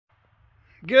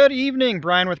Good evening,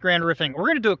 Brian with Grand Roofing. We're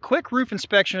going to do a quick roof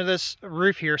inspection of this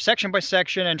roof here, section by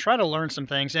section, and try to learn some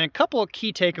things. And a couple of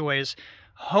key takeaways.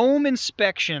 Home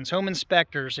inspections, home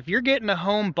inspectors. If you're getting a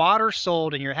home bought or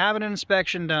sold and you're having an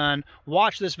inspection done,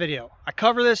 watch this video. I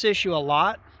cover this issue a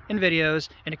lot in videos,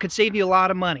 and it could save you a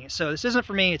lot of money. So this isn't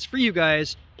for me, it's for you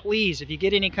guys. Please, if you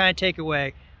get any kind of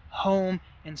takeaway, home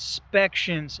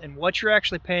inspections and what you're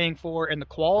actually paying for and the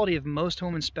quality of most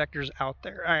home inspectors out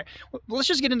there. All right, well, let's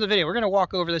just get into the video. We're going to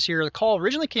walk over this here. The call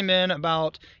originally came in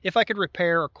about if I could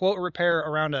repair or quote repair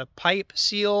around a pipe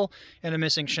seal and a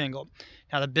missing shingle.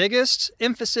 Now, the biggest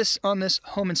emphasis on this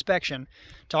home inspection,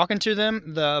 talking to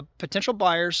them, the potential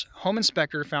buyer's home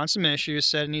inspector found some issues,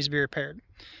 said it needs to be repaired.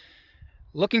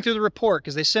 Looking through the report,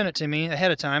 because they sent it to me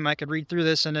ahead of time, I could read through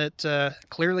this, and it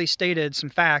clearly stated some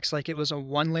facts, like it was a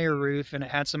one-layer roof and it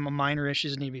had some minor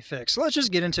issues that need to be fixed. So let's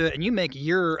just get into it, and you make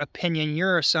your opinion,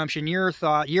 your assumption, your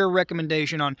thought, your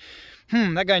recommendation on,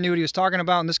 that guy knew what he was talking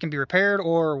about and this can be repaired,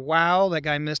 or wow, that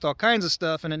guy missed all kinds of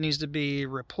stuff and it needs to be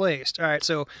replaced. All right,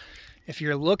 so if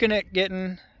you're looking at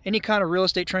getting any kind of real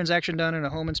estate transaction done and a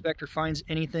home inspector finds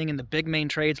anything in the big main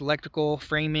trades, electrical,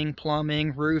 framing,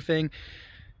 plumbing, roofing,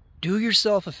 do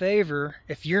yourself a favor.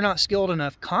 If you're not skilled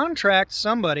enough, contract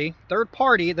somebody, third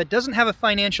party, that doesn't have a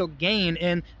financial gain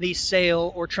in the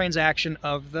sale or transaction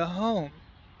of the home.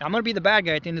 Now, I'm going to be the bad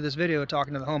guy at the end of this video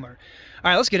talking to the homeowner. All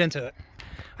right, let's get into it.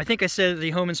 I think I said the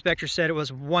home inspector said it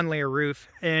was one-layer roof,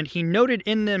 and he noted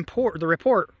in the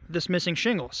report this missing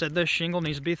shingle, said this shingle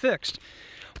needs to be fixed.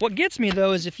 What gets me,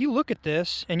 though, is if you look at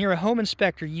this and you're a home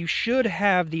inspector, you should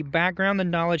have the background and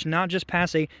knowledge, not just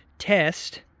pass a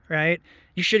test, right?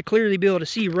 You should clearly be able to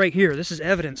see right here. This is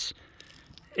evidence.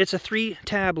 It's a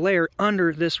 3-tab layer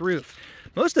under this roof.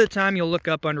 Most of the time you'll look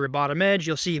up under a bottom edge,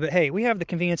 you'll see, but hey, we have the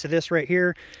convenience of this right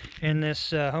here, and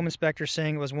this home inspector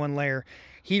saying it was one layer.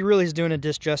 He really is doing a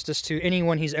disjustice to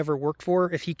anyone he's ever worked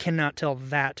for if he cannot tell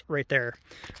that right there,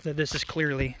 that this has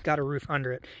clearly got a roof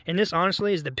under it. And this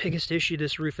honestly is the biggest issue.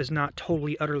 This roof is not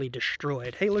totally, utterly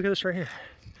destroyed. Hey, look at this right here.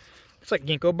 It's like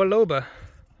ginkgo biloba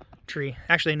tree.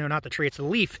 Actually, no, not the tree. It's the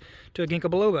leaf to a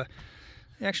ginkgo biloba.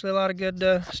 Actually, a lot of good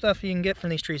stuff you can get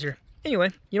from these trees here. Anyway,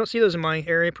 you don't see those in my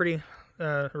area pretty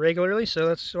regularly, so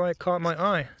that's why it caught my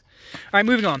eye. All right,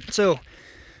 moving on. So,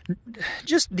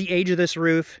 just the age of this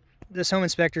roof, this home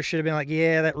inspector should have been like,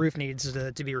 yeah, that roof needs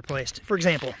to be replaced. For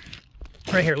example,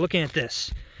 right here, looking at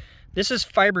this. This is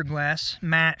fiberglass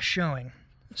matte showing.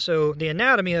 So, the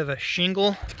anatomy of a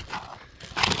shingle,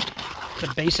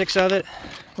 the basics of it,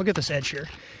 look at this edge here.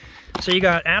 So you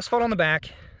got asphalt on the back,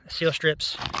 seal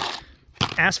strips,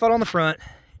 asphalt on the front,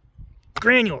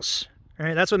 granules. All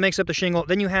right, that's what makes up the shingle.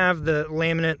 Then you have the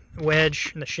laminate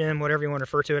wedge and the shim, whatever you want to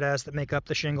refer to it as, that make up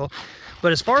the shingle.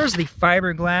 But as far as the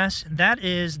fiberglass, that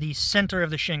is the center of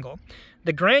the shingle.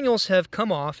 The granules have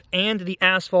come off and the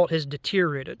asphalt has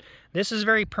deteriorated. This is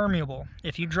very permeable.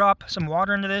 If you drop some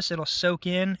water into this, it'll soak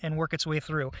in and work its way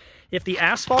through. If the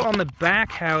asphalt on the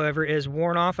back, however, is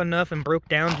worn off enough and broke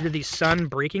down due to the sun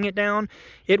breaking it down,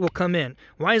 it will come in.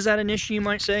 Why is that an issue, you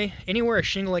might say? Anywhere a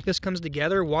shingle like this comes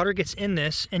together, water gets in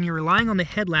this and you're relying on the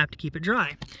headlap to keep it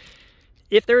dry.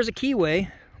 If there is a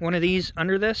keyway, one of these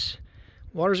under this,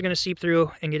 water's going to seep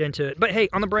through and get into it. But hey,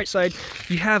 on the bright side,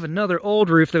 you have another old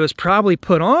roof that was probably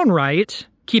put on right,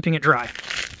 keeping it dry.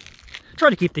 Try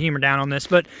to keep the humor down on this,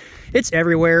 but it's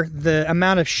everywhere. The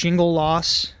amount of shingle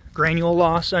loss, granule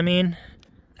loss, I mean,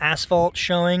 asphalt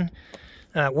showing,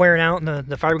 wearing out, and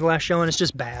the fiberglass showing, it's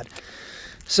just bad.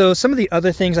 So some of the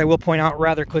other things I will point out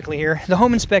rather quickly here. The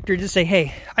home inspector did say,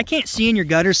 hey, I can't see in your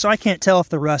gutters, so I can't tell if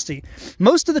they're rusty.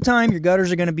 Most of the time, your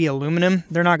gutters are going to be aluminum.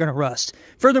 They're not going to rust.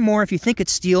 Furthermore, if you think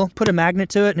it's steel, put a magnet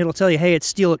to it, and it'll tell you, hey, it's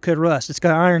steel, it could rust. It's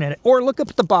got iron in it. Or look up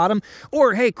at the bottom.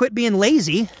 Or, hey, quit being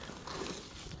lazy,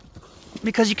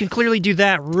 because you can clearly do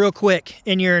that real quick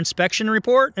in your inspection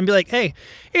report and be like, hey,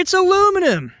 it's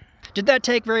aluminum. Did that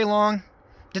take very long?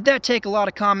 Did that take a lot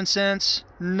of common sense?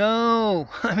 No.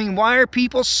 I mean, why are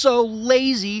people so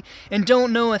lazy and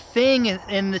don't know a thing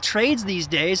in the trades these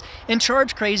days and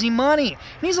charge crazy money?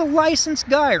 And he's a licensed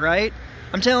guy, right?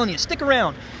 I'm telling you, stick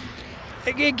around.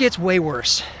 It gets way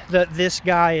worse that this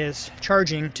guy is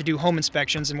charging to do home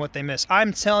inspections and what they miss.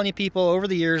 I'm telling you, people, over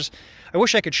the years, I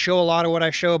wish I could show a lot of what I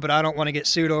show, but I don't want to get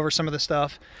sued over some of the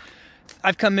stuff.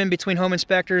 I've come in between home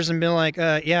inspectors and been like,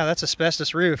 yeah, that's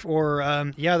asbestos roof, or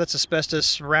yeah, that's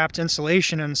asbestos wrapped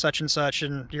insulation and such,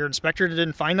 and your inspector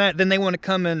didn't find that. Then they want to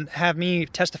come and have me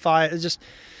testify. It's just,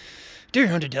 do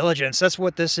your own due diligence. That's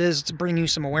what this is, to bring you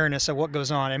some awareness of what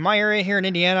goes on. In my area here in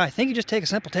Indiana, I think you just take a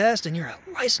simple test and you're a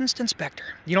licensed inspector.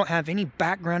 You don't have any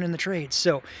background in the trades.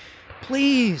 So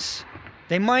please,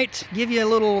 they might give you a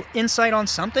little insight on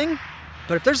something,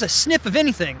 But if there's a sniff of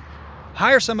anything,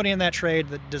 hire somebody in that trade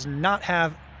that does not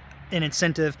have an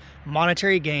incentive,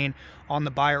 monetary gain on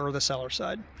the buyer or the seller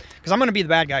side. Because I'm going to be the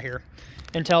bad guy here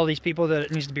and tell these people that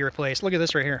it needs to be replaced. Look at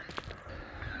this right here.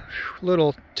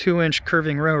 Little 2-inch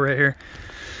curving row right here.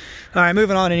 All right,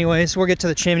 moving on anyways. We'll get to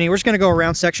the chimney. We're just going to go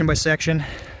around section by section.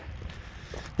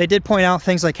 They did point out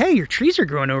things like, hey, your trees are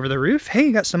growing over the roof. Hey,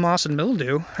 you got some moss and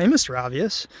mildew. Hey, Mr.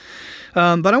 Obvious.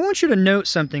 But I want you to note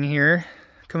something here,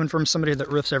 coming from somebody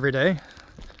that roofs every day.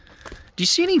 Do you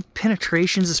see any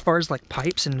penetrations as far as like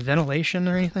pipes and ventilation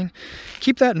or anything?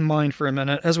 Keep that in mind for a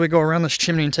minute as we go around this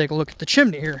chimney and take a look at the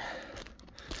chimney here.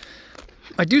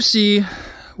 I do see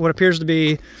what appears to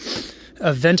be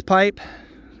a vent pipe.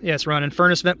 Yeah, it's running.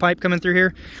 Furnace vent pipe coming through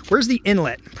here. Where's the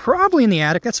inlet? Probably in the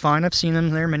attic. That's fine. I've seen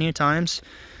them there many times.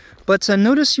 But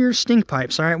notice your stink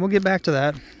pipes. All right, we'll get back to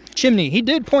that. Chimney. He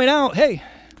did point out, hey,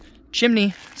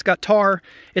 chimney, it's got tar.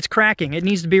 It's cracking. It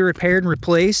needs to be repaired and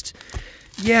replaced.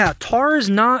 Yeah, tar is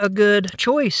not a good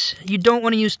choice. You don't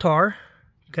want to use tar,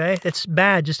 okay? It's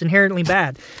bad, just inherently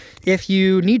bad. If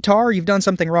you need tar, you've done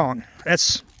something wrong.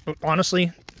 That's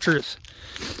honestly truth.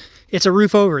 It's a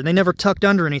roof over. They never tucked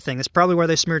under anything. That's probably why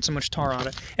they smeared so much tar on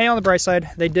it. And on the bright side,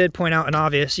 they did point out an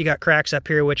obvious. You got cracks up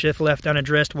here, which if left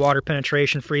unaddressed, water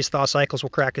penetration, freeze-thaw cycles will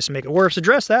crack this and make it worse.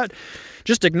 Address that.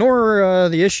 Just ignore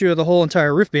the issue of the whole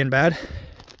entire roof being bad.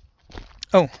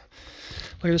 Oh,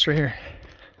 look at this right here.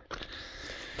 Do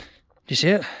you see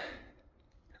it?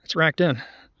 It's racked in.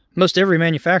 Most every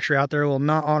manufacturer out there will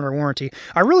not honor warranty.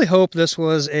 I really hope this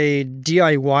was a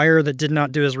DIYer that did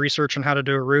not do his research on how to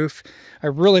do a roof. I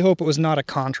really hope it was not a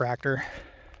contractor.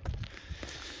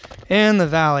 And the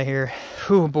valley here.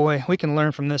 Oh boy, we can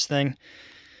learn from this thing.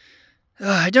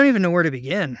 I don't even know where to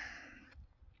begin.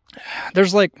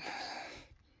 There's like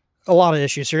a lot of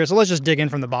issues here, so let's just dig in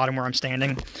from the bottom where I'm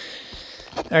standing.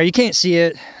 You can't see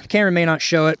it. The camera may not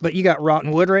show it, but you got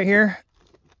rotten wood right here.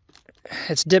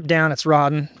 It's dipped down, it's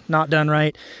rotten, not done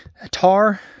right.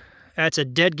 Tar, that's a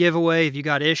dead giveaway if you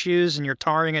got issues and you're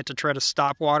tarring it to try to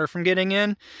stop water from getting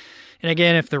in. And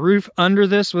again, if the roof under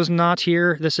this was not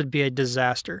here, this would be a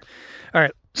disaster. All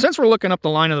right, since we're looking up the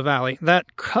line of the valley,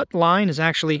 that cut line is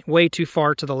actually way too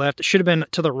far to the left. It should have been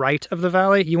to the right of the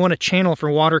valley. You want a channel for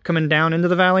water coming down into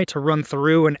the valley to run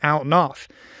through and out and off,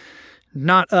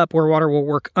 not up where water will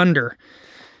work under.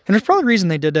 And there's probably a reason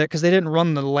they did that, because they didn't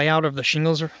run the layout of the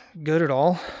shingles good at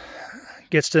all.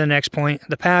 Gets to the next point,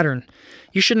 the pattern.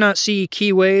 You should not see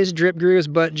keyways, drip grooves,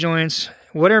 butt joints,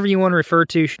 whatever you want to refer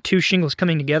to two shingles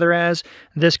coming together as,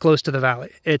 this close to the valley.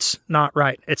 It's not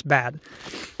right. It's bad.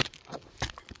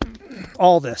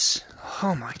 All this.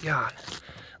 Oh my God.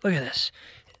 Look at this.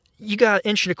 You got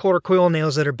 1.25-inch coil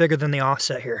nails that are bigger than the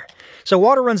offset here. So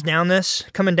water runs down this,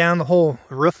 coming down the whole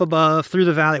roof above, through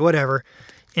the valley, whatever.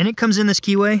 And it comes in this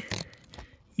keyway.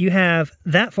 You have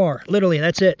that far, literally,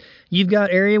 that's it. You've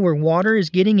got area where water is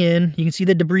getting in. You can see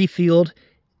the debris field.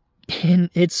 And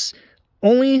it's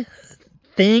only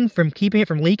thing from keeping it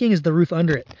from leaking is the roof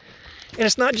under it. And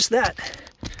it's not just that.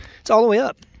 It's all the way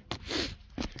up.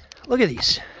 Look at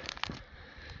these.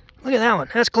 Look at that one.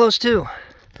 That's close too.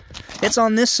 It's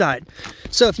on this side.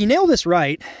 So if you nail this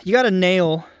right, you got to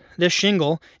nail this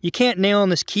shingle. You can't nail on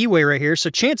this keyway right here, so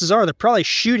chances are they're probably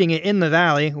shooting it in the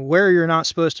valley where you're not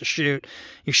supposed to shoot.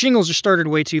 Your shingles are started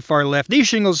way too far left. These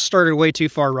shingles started way too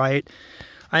far right.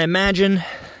 I imagine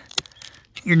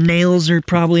your nails are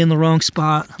probably in the wrong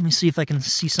spot. Let me see if I can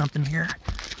see something here.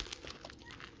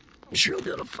 I'm sure I'll be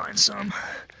able to find some.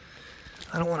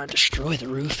 I don't want to destroy the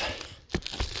roof.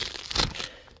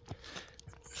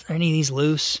 Are any of these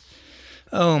loose?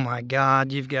 Oh my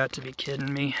God, you've got to be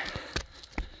kidding me.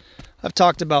 I've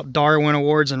talked about Darwin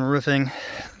Awards and roofing.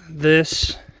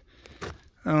 This,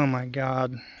 oh my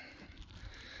God.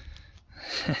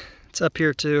 It's up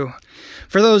here too.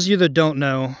 For those of you that don't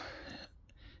know,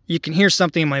 you can hear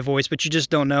something in my voice, but you just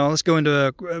don't know. Let's go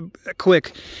into a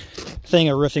quick thing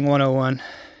of roofing 101.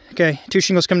 Okay, two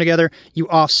shingles come together, you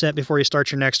offset before you start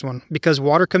your next one, because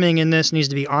water coming in this needs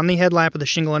to be on the headlap of the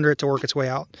shingle under it to work its way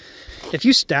out. If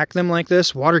you stack them like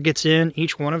this, water gets in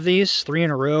each one of these, 3 in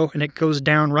a row, and it goes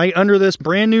down right under this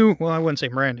brand new, well, I wouldn't say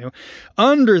brand new,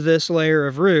 under this layer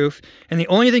of roof, and the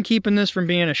only thing keeping this from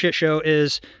being a shit show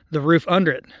is the roof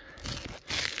under it.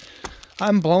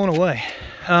 I'm blown away.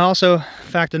 Also,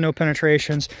 fact of no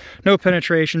penetrations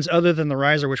other than the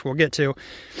riser, which we'll get to.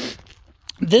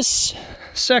 This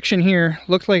section here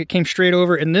looked like it came straight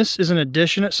over, and this is an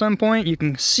addition at some point. You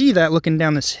can see that looking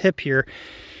down this hip here.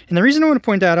 And the reason I want to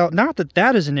point that out, not that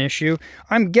that is an issue,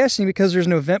 I'm guessing because there's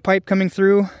no vent pipe coming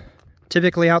through.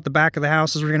 Typically out the back of the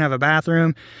houses, we're going to have a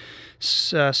bathroom.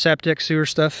 septic, sewer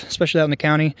stuff, especially out in the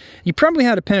county. You probably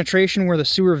had a penetration where the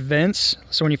sewer vents,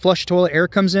 so when you flush the toilet, air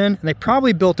comes in, and they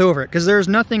probably built over it because there's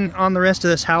nothing on the rest of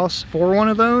this house for one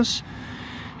of those.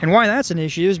 And why that's an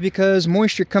issue is because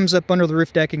moisture comes up under the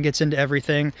roof deck and gets into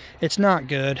everything. It's not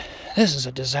good. This is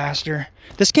a disaster.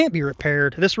 This can't be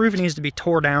repaired. This roof needs to be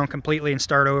tore down completely and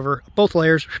start over. Both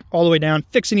layers all the way down.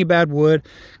 Fix any bad wood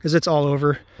because it's all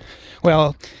over.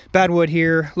 Well, bad wood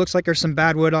here. Looks like there's some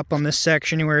bad wood up on this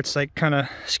section where it's like kind of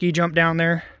ski jump down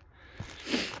there.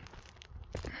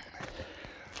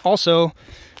 Also,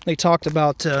 they talked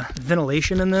about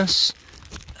ventilation in this.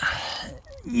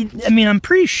 I mean, I'm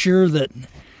pretty sure that,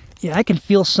 yeah, I can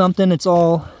feel something. It's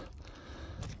all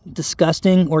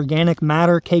disgusting organic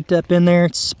matter caked up in there.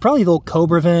 It's probably the old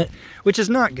Cobra vent, which is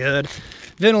not good.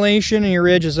 Ventilation in your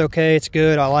ridge is okay. It's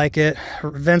good. I like it.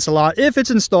 Vents a lot if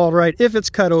it's installed right, if it's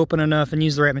cut open enough and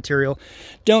use the right material.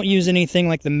 Don't use anything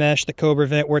like the mesh, the Cobra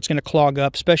vent, where it's going to clog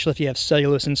up, especially if you have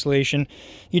cellulose insulation.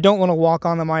 You don't want to walk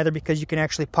on them either because you can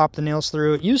actually pop the nails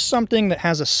through it. Use something that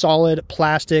has a solid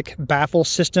plastic baffle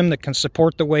system that can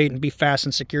support the weight and be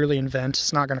fastened securely in vent.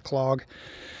 It's not going to clog.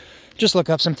 Just look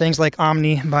up some things like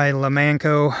Omni by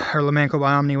Lamanco or Lamanco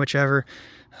by Omni, whichever.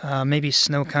 Maybe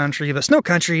Snow Country, but Snow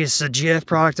Country is a GF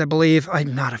product, I believe.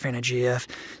 I'm not a fan of GF.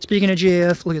 Speaking of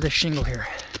GF, look at this shingle here.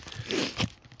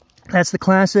 That's the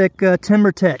classic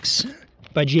TimberTex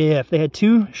by GF. They had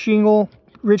 2 shingle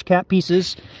ridge cap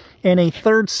pieces and a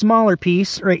third smaller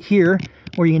piece right here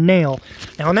where you nail.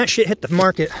 Now when that shit hit the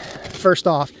market, first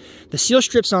off, the seal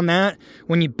strips on that,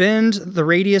 when you bend the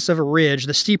radius of a ridge,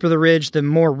 the steeper the ridge, the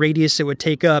more radius it would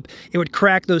take up, it would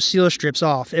crack those seal strips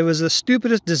off. It was the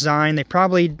stupidest design. They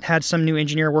probably had some new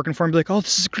engineer working for them, be like, oh,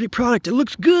 this is a great product. It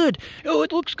looks good. Oh,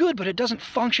 it looks good, but it doesn't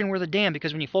function worth a damn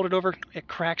because when you fold it over, it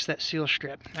cracks that seal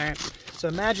strip. All right. So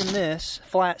imagine this,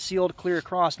 flat sealed clear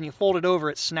across, and you fold it over,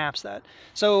 it snaps that.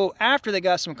 So after they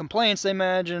got some complaints, they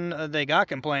imagine they got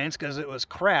complaints because it was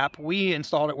crap. We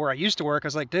installed it where I used to work. I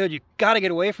was like, dude, you got to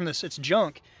get away from this. It's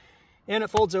junk. And it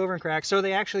folds over and cracks. So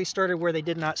they actually started where they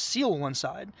did not seal one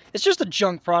side. It's just a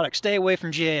junk product. Stay away from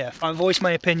GAF. I voice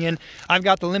my opinion. I've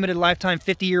got the limited lifetime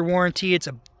 50-year warranty. It's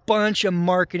a bunch of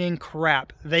marketing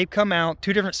crap. They've come out,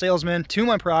 2 different salesmen to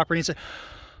my property and said,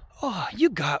 oh, you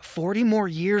got 40 more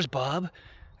years, bub.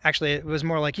 Actually, it was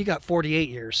more like you got 48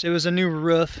 years. It was a new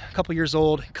roof, a couple years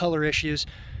old, color issues.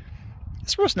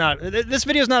 This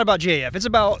video is not about GAF. It's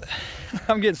about,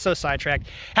 I'm getting so sidetracked.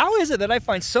 How is it that I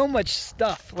find so much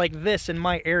stuff like this in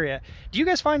my area? Do you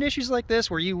guys find issues like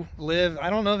this where you live? I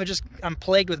don't know if I'm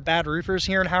plagued with bad roofers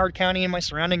here in Howard County and my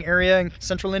surrounding area in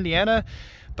central Indiana,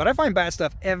 but I find bad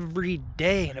stuff every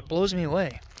day and it blows me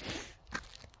away.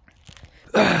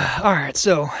 All right,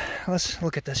 so let's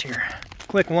look at this here.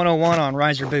 Quick 101 on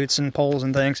riser boots and poles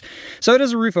and things. So it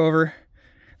is a roof over.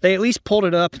 They at least pulled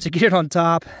it up to get it on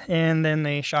top, and then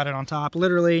they shot it on top,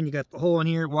 literally, and you got the hole in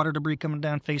here, water debris coming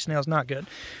down, face nails, not good.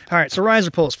 All right, so riser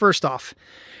poles, first off,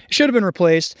 it should have been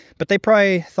replaced, but they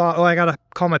probably thought, oh, I got to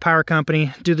call my power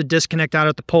company, do the disconnect out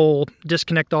at the pole,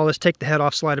 disconnect all this, take the head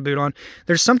off, slide a boot on.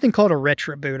 There's something called a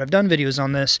retro boot. I've done videos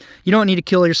on this. You don't need to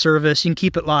kill your service. You can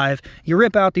keep it live. You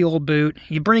rip out the old boot.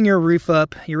 You bring your roof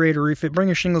up. You're ready to roof it. Bring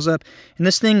your shingles up. And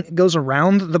this thing goes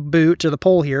around the boot to the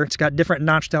pole here. It's got different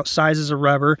notched out sizes of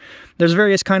rubber. There's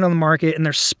various kind on the market, and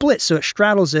they're split so it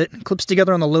straddles it, clips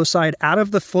together on the low side out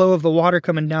of the flow of the water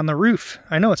coming down the roof.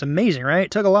 I know, it's amazing, right?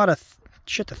 It took a lot of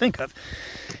shit to think of.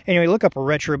 Anyway, look up a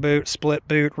retro boot, split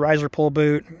boot, riser pole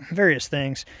boot, various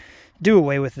things. Do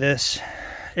away with this.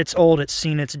 It's old, it's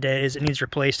seen its days, it needs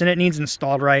replaced, and it needs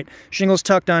installed right. Shingles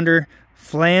tucked under,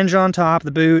 flange on top,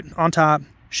 the boot on top,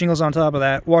 shingles on top of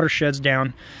that, water sheds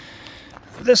down.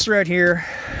 This right here,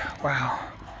 wow,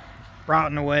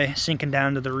 rotting away, sinking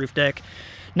down to the roof deck.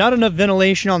 Not enough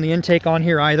ventilation on the intake on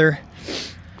here either.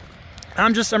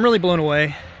 I'm really blown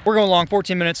away. We're going long,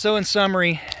 14 minutes. So in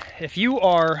summary, if you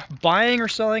are buying or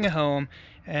selling a home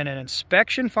and an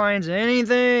inspection finds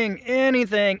anything,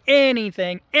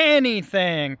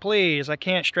 please, I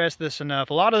can't stress this enough.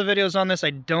 A lot of the videos on this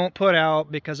I don't put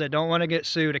out because I don't want to get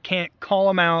sued. I can't call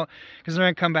them out because they're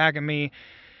going to come back at me.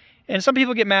 And some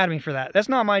people get mad at me for that. That's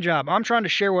not my job. I'm trying to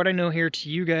share what I know here to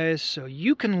you guys so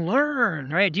you can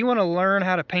learn, right? Do you want to learn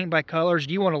how to paint by colors?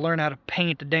 Do you want to learn how to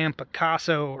paint the damn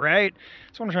Picasso, right?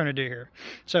 That's what I'm trying to do here.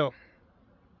 So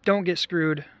don't get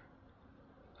screwed.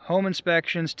 Home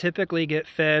inspections typically get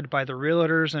fed by the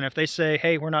realtors, and if they say,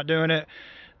 hey, we're not doing it,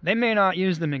 they may not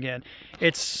use them again.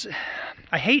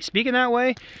 I hate speaking that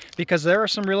way because there are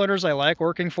some realtors I like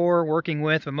working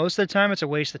with, but most of the time it's a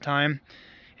waste of time.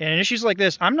 And in issues like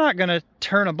this, I'm not going to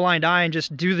turn a blind eye and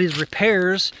just do these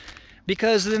repairs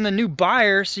because then the new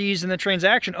buyer sees in the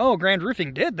transaction, oh, Grand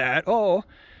Roofing did that. Oh,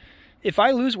 if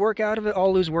I lose work out of it,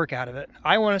 I'll lose work out of it.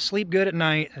 I want to sleep good at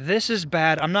night. This is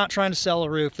bad. I'm not trying to sell a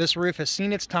roof. This roof has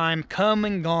seen its time, come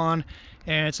and gone,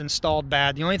 and it's installed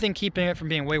bad. The only thing keeping it from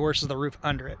being way worse is the roof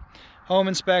under it. Home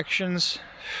inspections.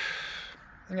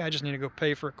 I think I just need to go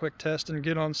pay for a quick test and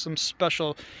get on some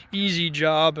special easy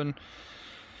job and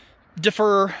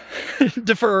defer.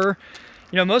 Defer.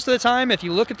 You know, most of the time, if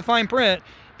you look at the fine print,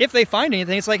 if they find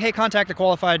anything, it's like, hey, contact a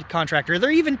qualified contractor.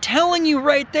 They're even telling you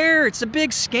right there. It's a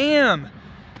big scam.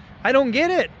 I don't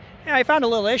get it. Yeah, I found a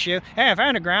little issue. Hey, I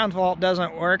found a ground fault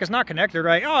doesn't work. It's not connected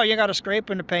right. Oh, you got to scrape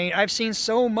in the paint. I've seen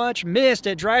so much mist.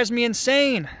 It drives me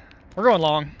insane. We're going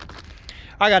long.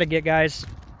 I got to get, guys.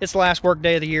 It's the last work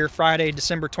day of the year, Friday,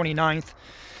 December 29th.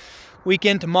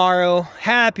 Weekend tomorrow.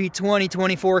 Happy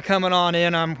 2024 coming on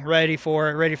in. I'm ready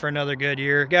for it. Ready for another good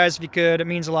year. Guys, if you could, it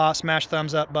means a lot. Smash the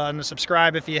thumbs up button.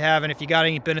 Subscribe if you haven't. If you got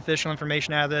any beneficial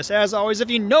information out of this. As always, if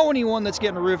you know anyone that's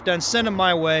getting a roof done, send them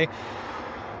my way.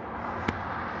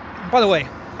 By the way,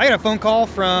 I got a phone call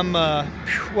from,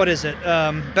 what is it?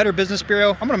 Better Business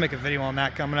Bureau. I'm going to make a video on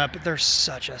that coming up, but they're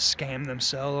such a scam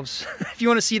themselves. If you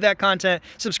want to see that content,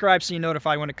 subscribe so you're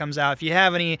notified when it comes out. If you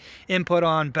have any input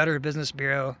on Better Business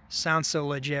Bureau, sounds so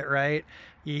legit, right?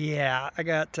 Yeah,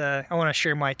 I want to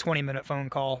share my 20-minute phone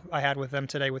call I had with them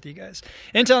today with you guys.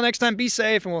 Until next time, be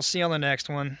safe, and we'll see you on the next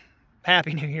one.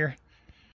 Happy New Year.